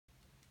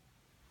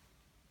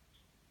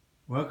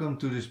Welcome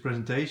to this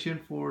presentation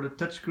for the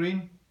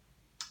touchscreen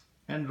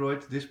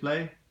Android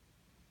display.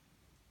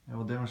 I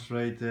will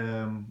demonstrate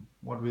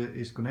what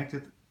is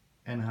connected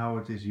and how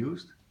it is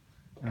used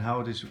and how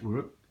it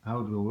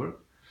will work.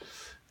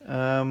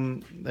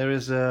 There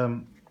is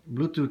a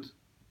Bluetooth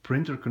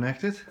printer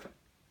connected,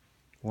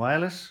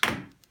 wireless.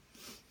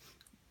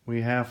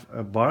 We have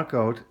a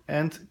barcode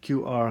and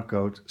QR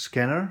code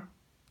scanner,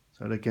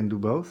 so they can do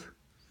both.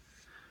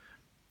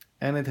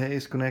 And it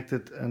is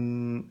connected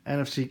an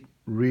NFC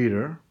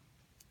reader.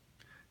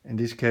 In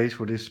this case,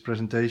 for this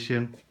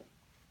presentation,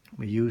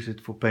 we use it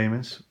for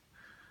payments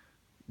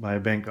by a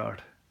bank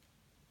card.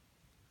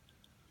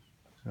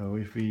 So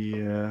if we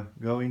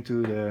go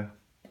into the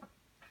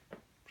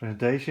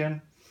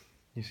presentation,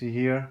 you see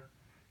here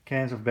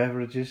cans of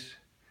beverages.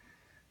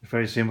 A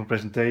very simple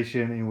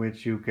presentation in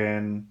which you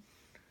can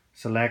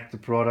select the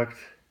product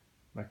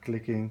by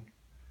clicking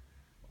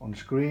on the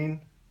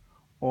screen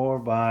or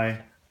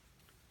by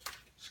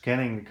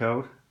scanning the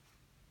code,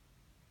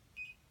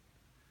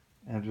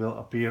 and it will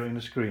appear in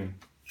the screen.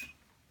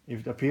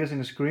 If it appears in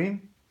the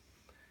screen,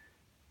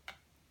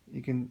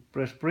 you can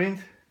press print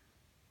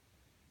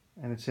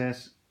and it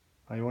says,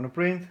 "Are you want to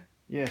print?"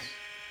 Yes.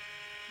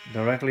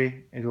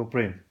 Directly it will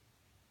print.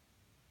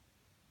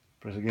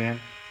 Press again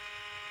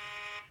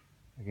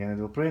it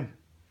will print.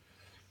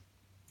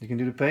 You can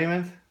do the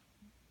payment.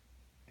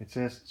 It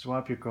says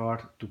swipe your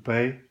card to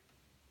pay,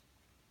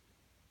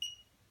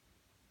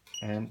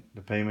 and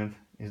the payment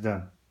is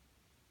done.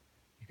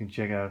 You can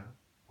check out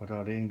what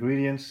are the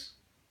ingredients,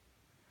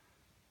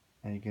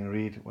 and you can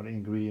read what the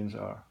ingredients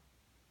are.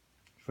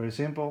 It's very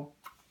simple,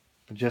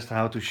 but just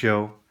how to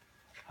show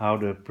how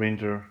the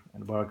printer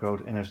and the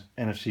barcode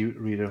NFC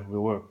reader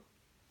will work.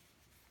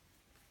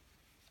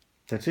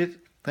 That's it.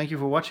 Thank you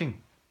for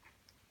watching.